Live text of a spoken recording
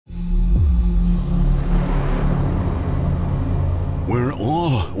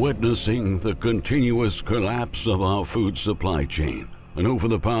witnessing the continuous collapse of our food supply chain. And over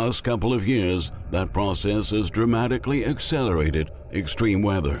the past couple of years, that process has dramatically accelerated. Extreme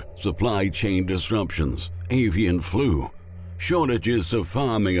weather, supply chain disruptions, avian flu, shortages of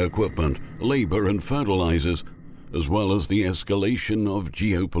farming equipment, labor and fertilizers, as well as the escalation of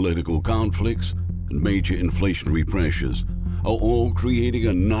geopolitical conflicts and major inflationary pressures, are all creating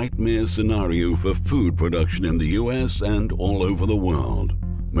a nightmare scenario for food production in the US and all over the world.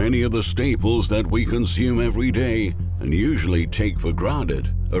 Many of the staples that we consume every day and usually take for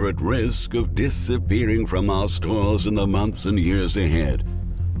granted are at risk of disappearing from our stores in the months and years ahead.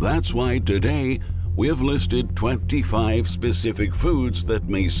 That's why today we have listed 25 specific foods that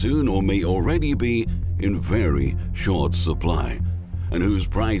may soon or may already be in very short supply and whose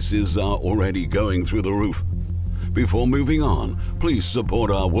prices are already going through the roof. Before moving on, please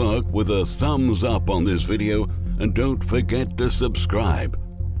support our work with a thumbs up on this video and don't forget to subscribe.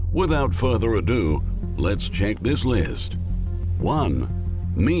 Without further ado, let's check this list.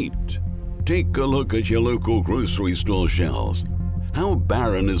 1. Meat. Take a look at your local grocery store shelves. How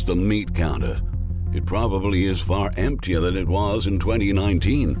barren is the meat counter? It probably is far emptier than it was in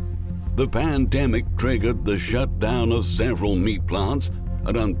 2019. The pandemic triggered the shutdown of several meat plants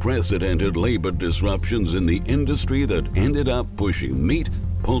and unprecedented labor disruptions in the industry that ended up pushing meat,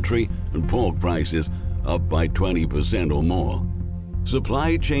 poultry, and pork prices up by 20% or more.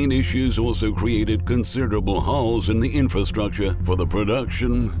 Supply chain issues also created considerable holes in the infrastructure for the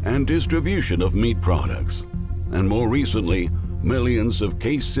production and distribution of meat products. And more recently, millions of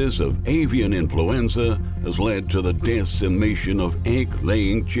cases of avian influenza has led to the decimation of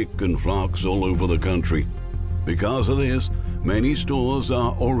egg-laying chicken flocks all over the country. Because of this, many stores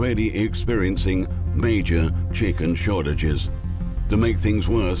are already experiencing major chicken shortages. To make things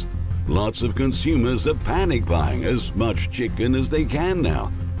worse, lots of consumers are panic buying as much chicken as they can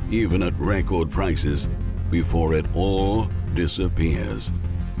now, even at record prices, before it all disappears.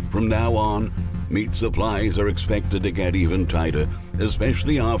 From now on, meat supplies are expected to get even tighter,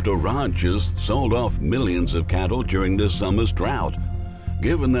 especially after ranchers sold off millions of cattle during this summer's drought.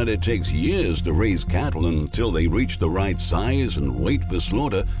 Given that it takes years to raise cattle until they reach the right size and weight for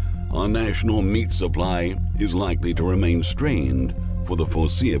slaughter, our national meat supply is likely to remain strained for the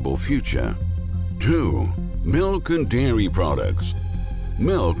foreseeable future. 2. Milk and dairy products.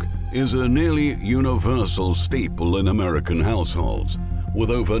 Milk is a nearly universal staple in American households, with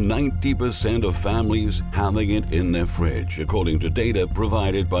over 90% of families having it in their fridge, according to data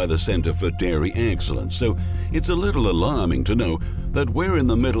provided by the Center for Dairy Excellence. So it's a little alarming to know that we're in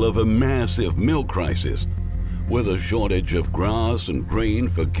the middle of a massive milk crisis, with a shortage of grass and grain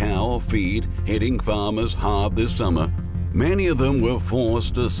for cow feed hitting farmers hard this summer. Many of them were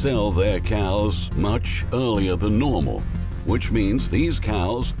forced to sell their cows much earlier than normal, which means these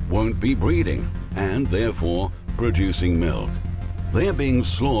cows won't be breeding and therefore producing milk. They're being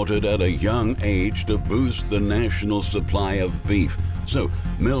slaughtered at a young age to boost the national supply of beef, so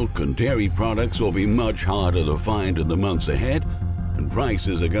milk and dairy products will be much harder to find in the months ahead, and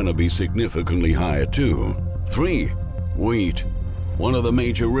prices are going to be significantly higher too. 3. Wheat. One of the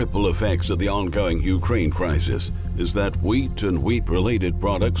major ripple effects of the ongoing Ukraine crisis is that wheat and wheat-related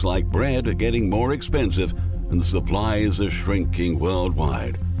products like bread are getting more expensive and supplies are shrinking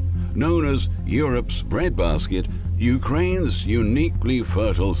worldwide. Known as Europe's breadbasket, Ukraine's uniquely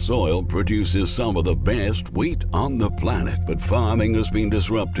fertile soil produces some of the best wheat on the planet, but farming has been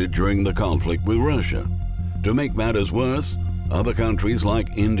disrupted during the conflict with Russia. To make matters worse, other countries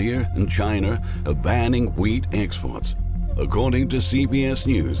like India and China are banning wheat exports. According to CBS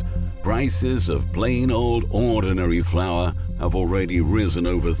News, prices of plain old ordinary flour have already risen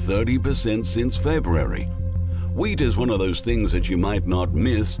over 30% since February. Wheat is one of those things that you might not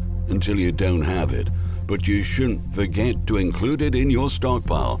miss until you don't have it, but you shouldn't forget to include it in your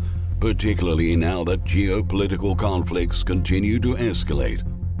stockpile, particularly now that geopolitical conflicts continue to escalate.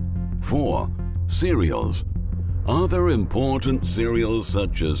 4. Cereals. Other important cereals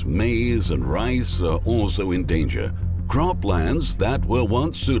such as maize and rice are also in danger. Croplands that were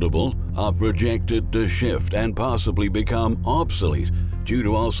once suitable are projected to shift and possibly become obsolete due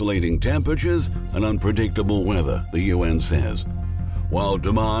to oscillating temperatures and unpredictable weather, the UN says. While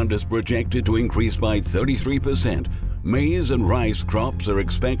demand is projected to increase by 33%, maize and rice crops are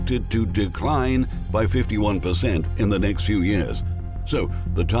expected to decline by 51% in the next few years. So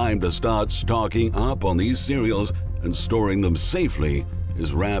the time to start stocking up on these cereals and storing them safely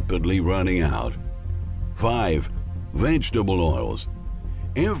is rapidly running out. 5. Vegetable oils.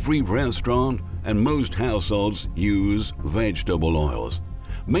 Every restaurant and most households use vegetable oils.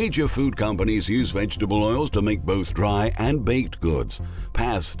 Major food companies use vegetable oils to make both dry and baked goods.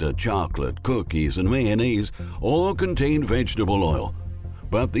 Pasta, chocolate, cookies, and mayonnaise all contain vegetable oil.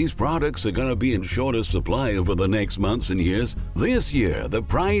 But these products are going to be in shorter supply over the next months and years. This year, the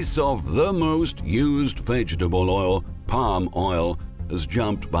price of the most used vegetable oil, palm oil, has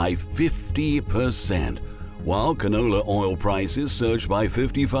jumped by 50%, while canola oil prices surged by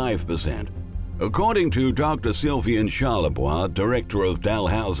 55%. According to Dr. Sylvain Charlebois, director of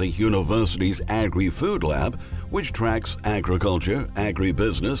Dalhousie University's Agri-Food Lab, which tracks agriculture,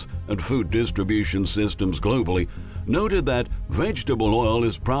 agribusiness, and food distribution systems globally, noted that vegetable oil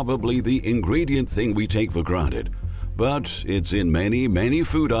is probably the ingredient thing we take for granted. But it's in many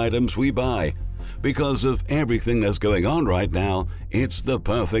food items we buy. Because of everything that's going on right now, it's the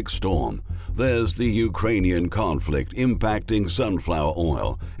perfect storm. There's the Ukrainian conflict impacting sunflower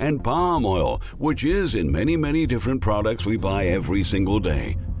oil and palm oil, which is in many different products we buy every single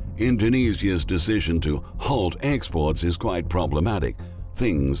day. Indonesia's decision to halt exports is quite problematic.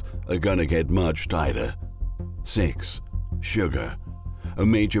 Things are gonna get much tighter. 6. Sugar. A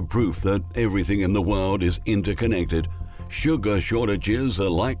major proof that everything in the world is interconnected. Sugar shortages are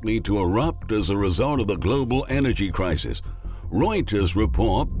likely to erupt as a result of the global energy crisis. Reuters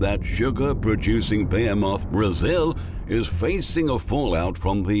report that sugar-producing behemoth Brazil is facing a fallout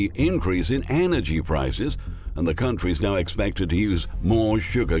from the increase in energy prices, and the country is now expected to use more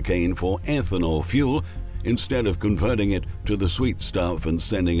sugarcane for ethanol fuel instead of converting it to the sweet stuff and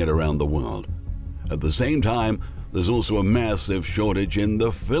sending it around the world. At the same time, there's also a massive shortage in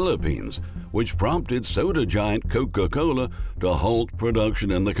the Philippines, which prompted soda giant Coca-Cola to halt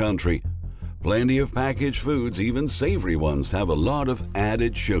production in the country. Plenty of packaged foods, even savory ones, have a lot of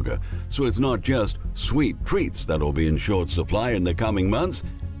added sugar, so it's not just sweet treats that'll be in short supply in the coming months,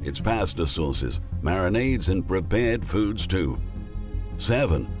 it's pasta sauces, marinades, and prepared foods too.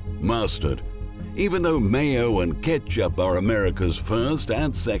 7. Mustard. Even though mayo and ketchup are America's first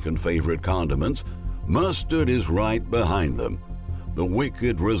and second favorite condiments, mustard is right behind them. The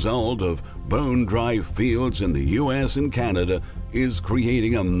wicked result of bone-dry fields in the US and Canada is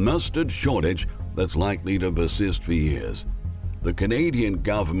creating a mustard shortage that's likely to persist for years. The Canadian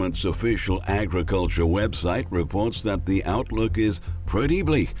government's official agriculture website reports that the outlook is pretty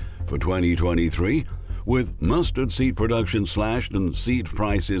bleak for 2023, with mustard seed production slashed and seed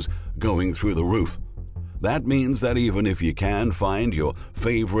prices going through the roof. That means that even if you can find your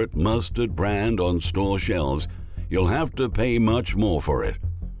favorite mustard brand on store shelves, you'll have to pay much more for it.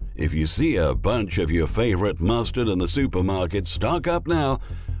 If you see a bunch of your favorite mustard in the supermarket, stock up now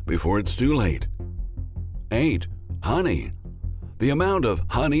before it's too late. 8. Honey. The amount of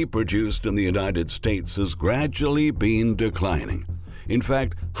honey produced in the United States has gradually been declining. In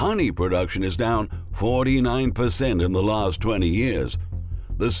fact, honey production is down 49% in the last 20 years.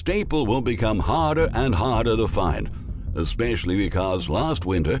 The staple will become harder and harder to find, especially because last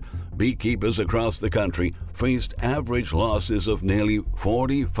winter, beekeepers across the country faced average losses of nearly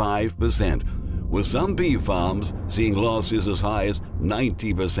 45%, with some bee farms seeing losses as high as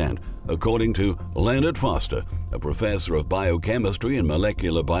 90%, according to Leonard Foster, a professor of biochemistry and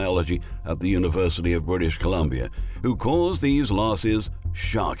molecular biology at the University of British Columbia, who calls these losses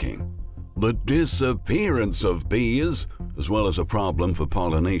shocking. The disappearance of bees, as well as a problem for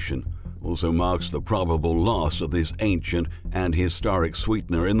pollination, also marks the probable loss of this ancient and historic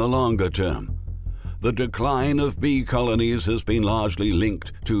sweetener in the longer term. The decline of bee colonies has been largely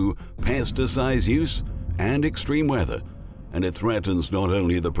linked to pesticide use and extreme weather, and it threatens not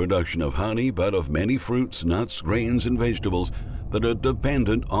only the production of honey but of many fruits, nuts, grains, and vegetables that are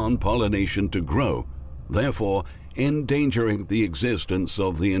dependent on pollination to grow, therefore endangering the existence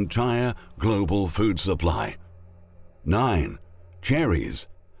of the entire global food supply. 9. Cherries.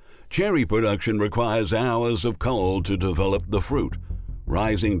 Cherry production requires hours of cold to develop the fruit.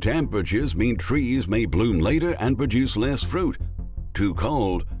 Rising temperatures mean trees may bloom later and produce less fruit. Too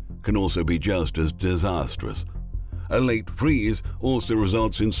cold can also be just as disastrous. A late freeze also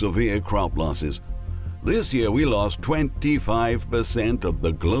results in severe crop losses. This year we lost 25% of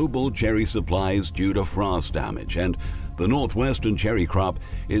the global cherry supplies due to frost damage, and the northwestern cherry crop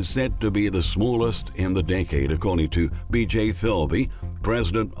is said to be the smallest in the decade, according to B.J. Thirlby,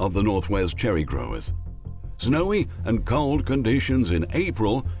 president of the Northwest Cherry Growers. Snowy and cold conditions in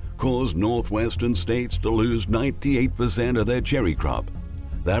April caused northwestern states to lose 98% of their cherry crop.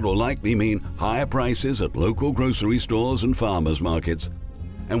 That will likely mean higher prices at local grocery stores and farmers markets.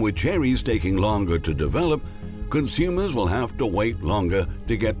 And with cherries taking longer to develop, consumers will have to wait longer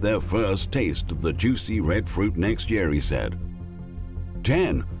to get their first taste of the juicy red fruit next year, he said.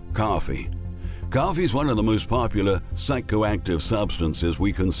 10. Coffee. Coffee is one of the most popular psychoactive substances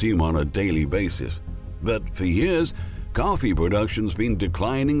we consume on a daily basis. But for years, coffee production's been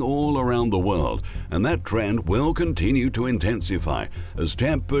declining all around the world, and that trend will continue to intensify as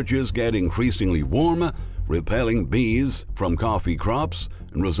temperatures get increasingly warmer, repelling bees from coffee crops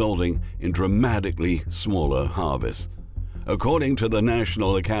and resulting in dramatically smaller harvests. According to the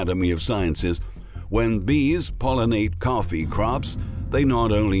National Academy of Sciences, when bees pollinate coffee crops, they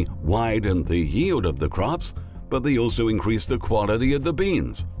not only widen the yield of the crops, but they also increase the quality of the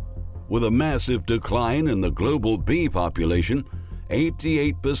beans. With a massive decline in the global bee population,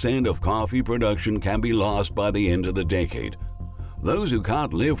 88% of coffee production can be lost by the end of the decade. Those who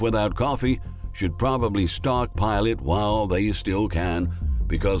can't live without coffee should probably stockpile it while they still can,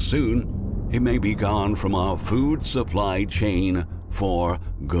 because soon it may be gone from our food supply chain for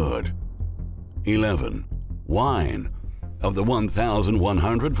good. 11. Wine. Of the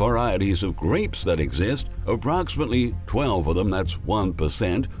 1,100 varieties of grapes that exist, approximately 12 of them, that's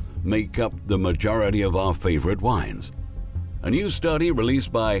 1%, make up the majority of our favorite wines. A new study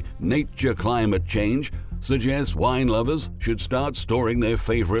released by Nature Climate Change suggests wine lovers should start storing their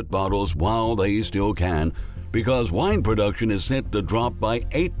favorite bottles while they still can, because wine production is set to drop by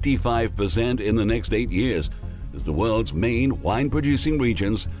 85% in the next 8 years as the world's main wine-producing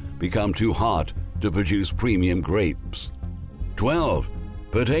regions become too hot to produce premium grapes. 12.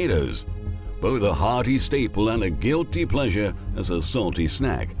 Potatoes. Both a hearty staple and a guilty pleasure as a salty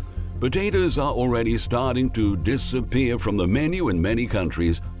snack, potatoes are already starting to disappear from the menu in many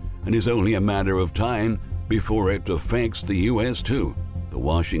countries, and it's only a matter of time before it affects the U.S. too, the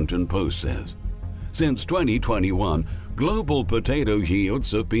Washington Post says. Since 2021, global potato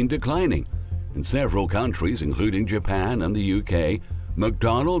yields have been declining. In several countries, including Japan and the UK,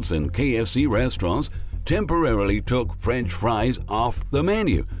 McDonald's and KFC restaurants temporarily took French fries off the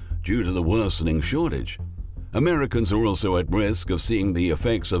menu due to the worsening shortage. Americans are also at risk of seeing the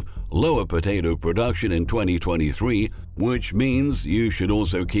effects of lower potato production in 2023, which means you should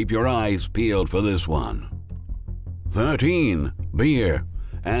also keep your eyes peeled for this one. 13. Beer.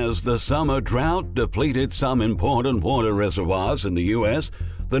 As the summer drought depleted some important water reservoirs in the U.S.,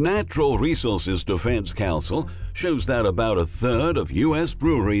 the Natural Resources Defense Council shows that about a third of U.S.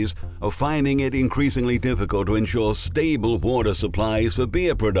 breweries are finding it increasingly difficult to ensure stable water supplies for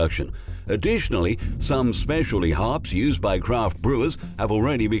beer production. Additionally, some specialty hops used by craft brewers have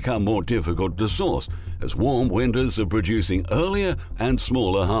already become more difficult to source, as warm winters are producing earlier and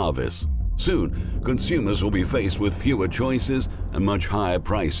smaller harvests. Soon, consumers will be faced with fewer choices and much higher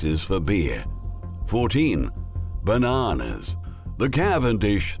prices for beer. 14. Bananas. The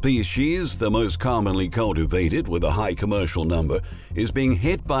Cavendish species, the most commonly cultivated with a high commercial number, is being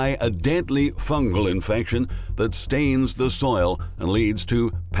hit by a deadly fungal infection that stains the soil and leads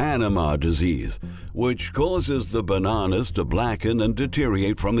to Panama disease, which causes the bananas to blacken and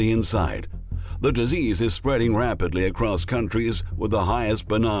deteriorate from the inside. The disease is spreading rapidly across countries with the highest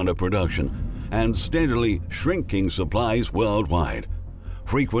banana production and steadily shrinking supplies worldwide.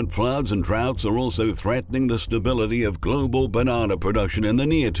 Frequent floods and droughts are also threatening the stability of global banana production in the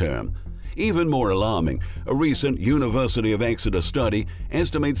near term. Even more alarming, a recent University of Exeter study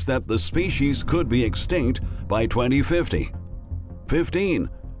estimates that the species could be extinct by 2050. 15.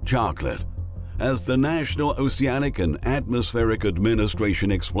 Chocolate. As the National Oceanic and Atmospheric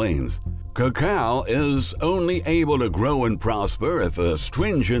Administration explains, cacao is only able to grow and prosper if a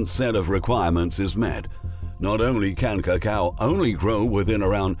stringent set of requirements is met. Not only can cacao only grow within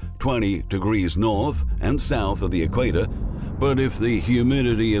around 20 degrees north and south of the equator, but if the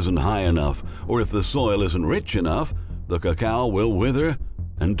humidity isn't high enough or if the soil isn't rich enough, the cacao will wither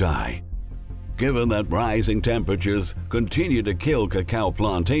and die. Given that rising temperatures continue to kill cacao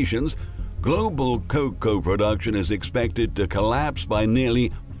plantations, global cocoa production is expected to collapse by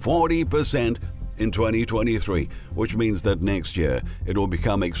nearly 40% in 2023, which means that next year it will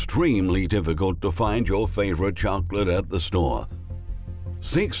become extremely difficult to find your favorite chocolate at the store.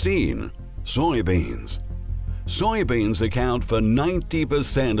 16. Soybeans. Soybeans account for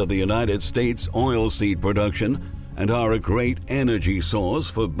 90% of the United States oilseed production and are a great energy source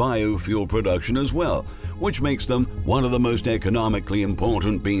for biofuel production as well, which makes them one of the most economically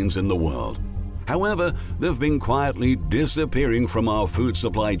important beans in the world. However, they've been quietly disappearing from our food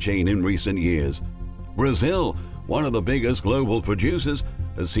supply chain in recent years. Brazil, one of the biggest global producers,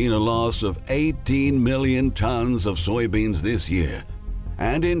 has seen a loss of 18 million tons of soybeans this year.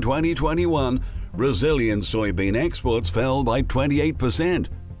 And in 2021, Brazilian soybean exports fell by 28%.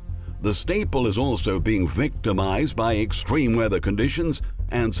 The staple is also being victimized by extreme weather conditions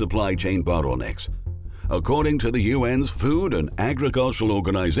and supply chain bottlenecks. According to the UN's Food and Agricultural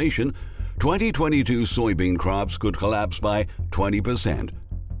Organization, 2022 soybean crops could collapse by 20%.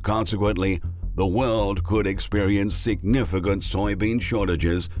 Consequently, the world could experience significant soybean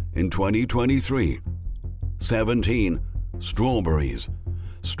shortages in 2023. 17. Strawberries.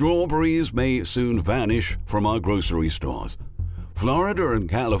 Strawberries may soon vanish from our grocery stores. Florida and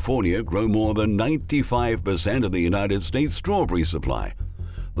California grow more than 95% of the United States strawberry supply.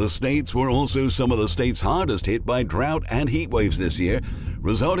 The states were also some of the states hardest hit by drought and heat waves this year,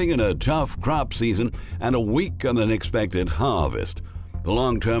 resulting in a tough crop season and a weaker than expected harvest. The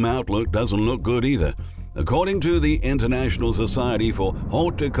long-term outlook doesn't look good either. According to the International Society for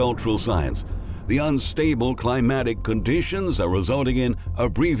Horticultural Science, the unstable climatic conditions are resulting in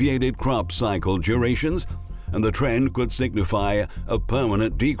abbreviated crop cycle durations, and the trend could signify a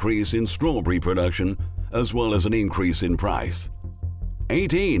permanent decrease in strawberry production as well as an increase in price.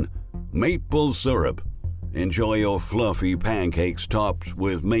 18. Maple syrup. Enjoy your fluffy pancakes topped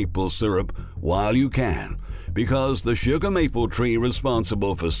with maple syrup while you can, because the sugar maple tree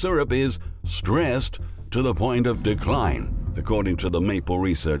responsible for syrup is stressed to the point of decline, according to the Maple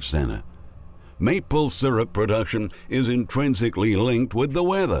Research Center. Maple syrup production is intrinsically linked with the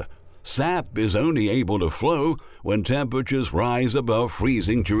weather. Sap is only able to flow when temperatures rise above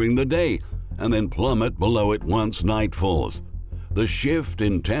freezing during the day and then plummet below it once night falls. The shift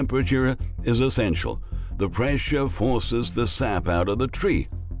in temperature is essential. The pressure forces the sap out of the tree.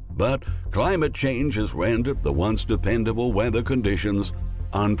 But climate change has rendered the once dependable weather conditions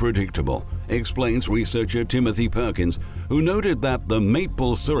unpredictable, explains researcher Timothy Perkins, who noted that the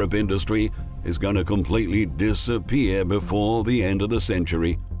maple syrup industry is going to completely disappear before the end of the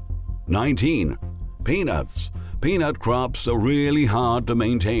century. 19. Peanuts. Peanut crops are really hard to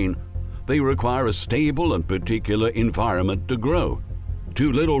maintain. They require a stable and particular environment to grow.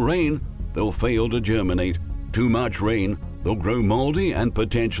 Too little rain, they'll fail to germinate. Too much rain, they'll grow moldy and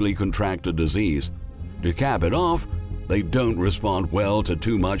potentially contract a disease. To cap it off, they don't respond well to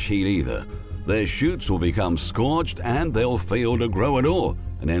too much heat either. Their shoots will become scorched and they'll fail to grow at all,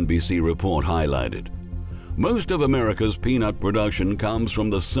 an NBC report highlighted. Most of America's peanut production comes from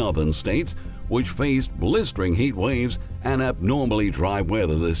the southern states, which faced blistering heat waves and abnormally dry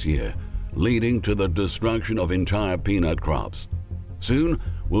weather this year, leading to the destruction of entire peanut crops. Soon,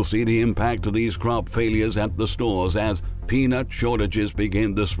 we'll see the impact of these crop failures at the stores as peanut shortages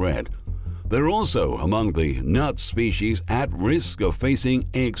begin to spread. They're also among the nut species at risk of facing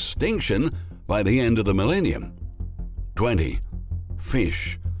extinction by the end of the millennium. 20.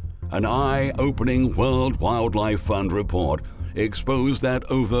 Fish. An eye-opening World Wildlife Fund report exposed that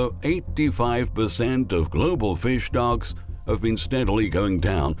over 85% of global fish stocks have been steadily going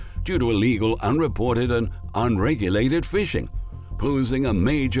down due to illegal, unreported, and unregulated fishing, posing a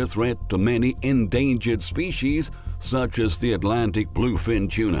major threat to many endangered species such as the Atlantic bluefin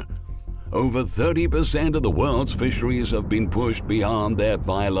tuna. Over 30% of the world's fisheries have been pushed beyond their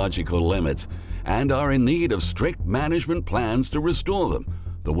biological limits and are in need of strict management plans to restore them,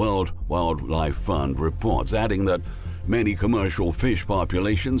 the World Wildlife Fund reports, adding that many commercial fish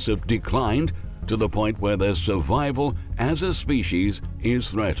populations have declined to the point where their survival as a species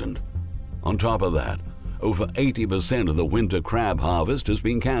is threatened. On top of that, over 80% of the winter crab harvest has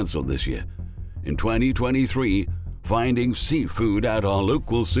been canceled this year. In 2023, finding seafood at our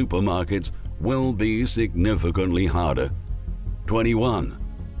local supermarkets will be significantly harder. 21.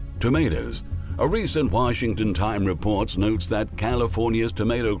 Tomatoes. A recent Washington Times report notes that California's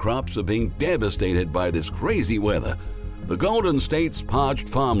tomato crops are being devastated by this crazy weather. The Golden State's parched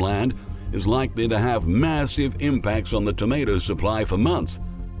farmland is likely to have massive impacts on the tomato supply for months.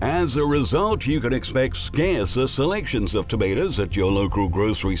 As a result, you can expect scarcer selections of tomatoes at your local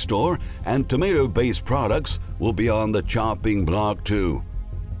grocery store, and tomato-based products will be on the chopping block too.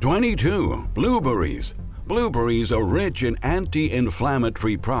 22. Blueberries. Blueberries are rich in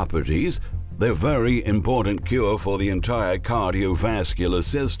anti-inflammatory properties. They're a very important cure for the entire cardiovascular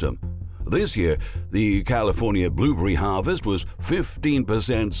system. This year, the California blueberry harvest was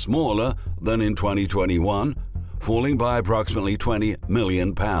 15% smaller than in 2021, falling by approximately 20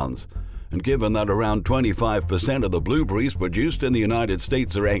 million pounds. And given that around 25% of the blueberries produced in the United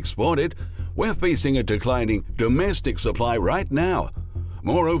States are exported, we're facing a declining domestic supply right now.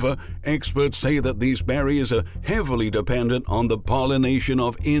 Moreover, experts say that these berries are heavily dependent on the pollination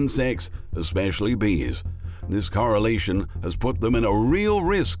of insects, especially bees. This correlation has put them in a real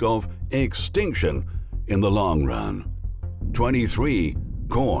risk of extinction in the long run. 23.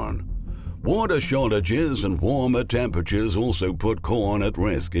 Corn. Water shortages and warmer temperatures also put corn at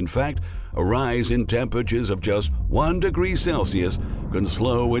risk. In fact, a rise in temperatures of just 1 degree Celsius can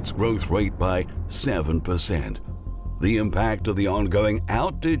slow its growth rate by 7%. The impact of the ongoing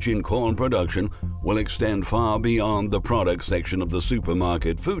outage in corn production will extend far beyond the product section of the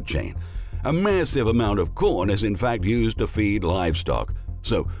supermarket food chain. A massive amount of corn is in fact used to feed livestock,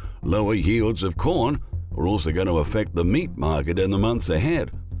 so lower yields of corn are also going to affect the meat market in the months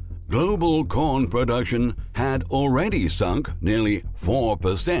ahead. Global corn production had already sunk nearly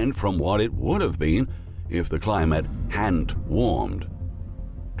 4% from what it would have been if the climate hadn't warmed.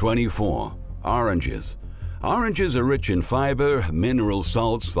 24. Oranges. Oranges are rich in fiber, mineral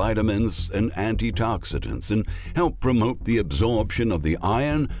salts, vitamins, and antioxidants, and help promote the absorption of the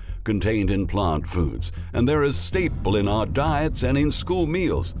iron contained in plant foods, and they're a staple in our diets and in school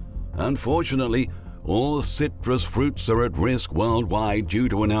meals. Unfortunately, all citrus fruits are at risk worldwide due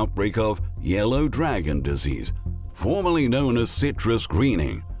to an outbreak of yellow dragon disease, formerly known as citrus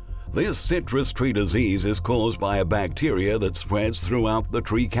greening. This citrus tree disease is caused by a bacteria that spreads throughout the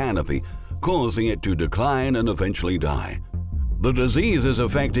tree canopy, causing it to decline and eventually die. The disease is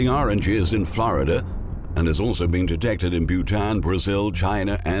affecting oranges in Florida and has also been detected in Bhutan, Brazil,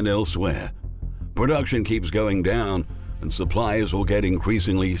 China, and elsewhere. Production keeps going down, and supplies will get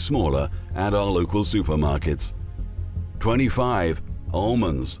increasingly smaller at our local supermarkets. 25.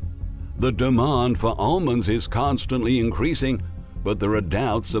 Almonds. The demand for almonds is constantly increasing, but there are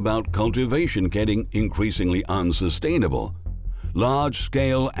doubts about cultivation getting increasingly unsustainable.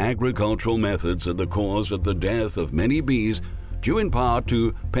 Large-scale agricultural methods are the cause of the death of many bees, due in part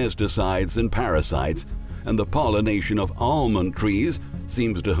to pesticides and parasites, and the pollination of almond trees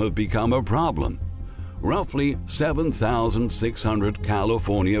seems to have become a problem. Roughly 7,600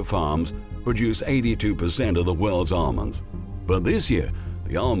 California farms produce 82% of the world's almonds. But this year,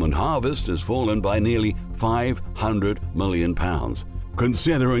 the almond harvest has fallen by nearly 500 million pounds.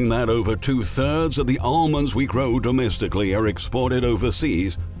 Considering that over 2/3 of the almonds we grow domestically are exported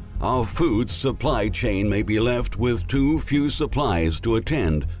overseas, our food supply chain may be left with too few supplies to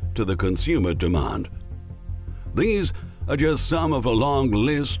attend to the consumer demand. These are just some of a long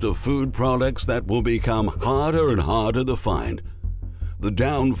list of food products that will become harder and harder to find. The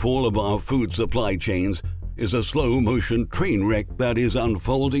downfall of our food supply chains is a slow-motion train wreck that is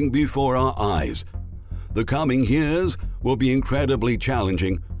unfolding before our eyes. The coming years will be incredibly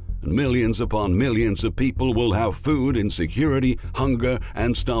challenging, and millions upon millions of people will have food insecurity, hunger,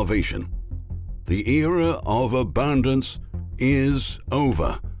 and starvation. The era of abundance is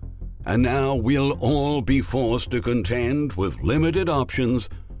over, and now we'll all be forced to contend with limited options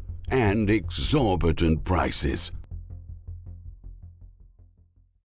and exorbitant prices.